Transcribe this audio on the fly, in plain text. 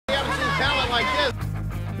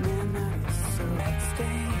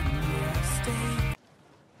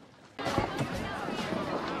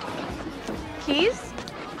keys?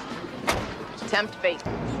 Tempt bait.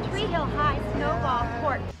 Tree Hill High Snowball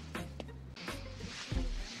Court.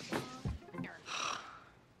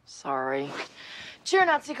 Sorry. Cheer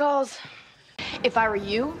Nazi calls. If I were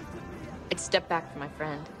you, I'd step back from my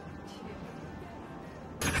friend.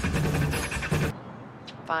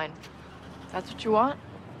 Fine. That's what you want?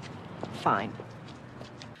 Fine.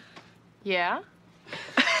 Yeah?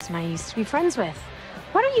 I used to be friends with.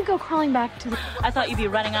 Why don't you go crawling back to the... I thought you'd be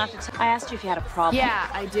running off to... I asked you if you had a problem. Yeah,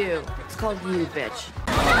 I do. It's called you, bitch.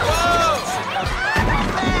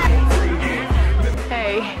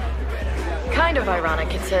 Hey. Kind of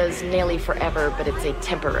ironic. It says Naily forever, but it's a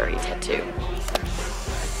temporary tattoo.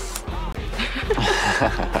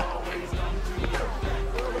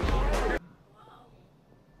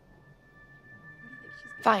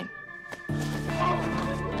 Fine.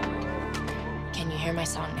 Can you hear my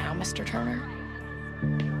song now, Mr. Turner?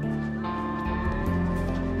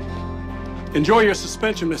 Enjoy your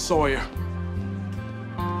suspension, Miss Sawyer.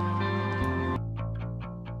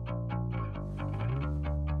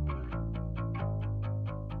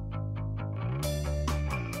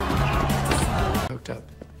 Hooked up.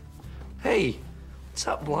 Hey, what's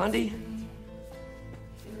up, Blondie?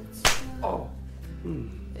 Oh.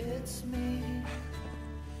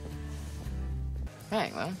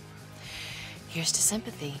 Right, well, here's to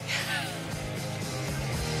sympathy.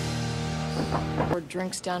 Pour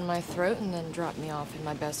drinks down my throat and then drop me off in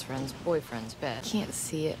my best friend's boyfriend's bed. Can't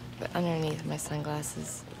see it, but underneath my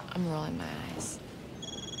sunglasses, I'm rolling my eyes.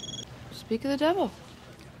 Speak of the devil.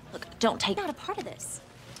 Look, don't take... Not a part of this.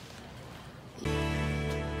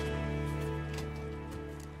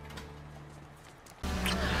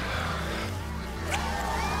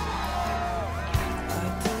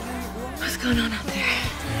 What's going on out there?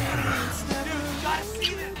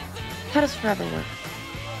 How does forever work?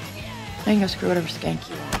 I can go screw whatever skank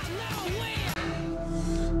you want.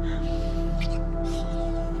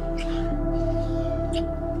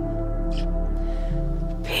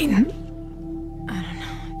 Peyton? I don't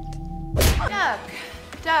know. Duck,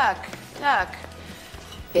 duck, duck.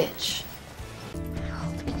 Bitch.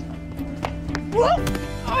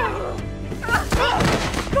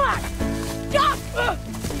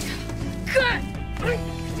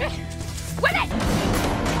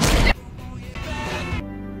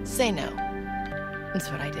 Say no.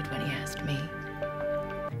 That's what I did when he asked me.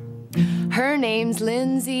 Her name's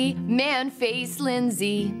Lindsay, man-face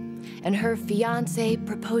Lindsay, and her fiance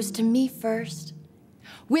proposed to me first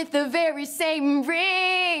with the very same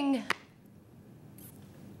ring.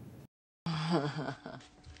 Well,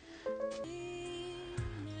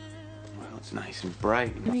 it's nice and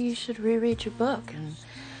bright. Maybe you should reread your book and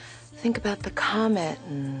think about the comet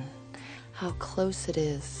and how close it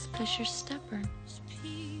is. Because you're stubborn.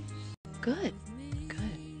 Good,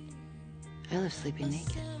 good. I love sleeping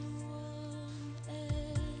naked.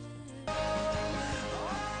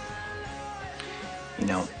 You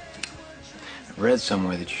know, I read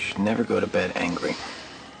somewhere that you should never go to bed angry.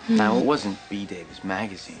 Now, it wasn't B. Davis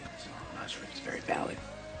magazine, so I'm not sure if it's very valid.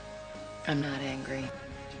 I'm not angry.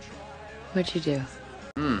 What'd you do?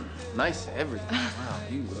 Nice everything. Wow,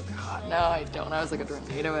 you look hot. No, I don't. I was like a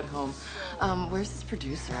tornado at home. Where's this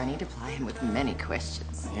producer? I need to ply him with many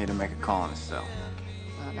questions. I'm here to make a call on his cell.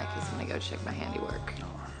 Well, in that case, I'm gonna go check my handiwork. Oh,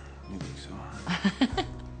 you think so?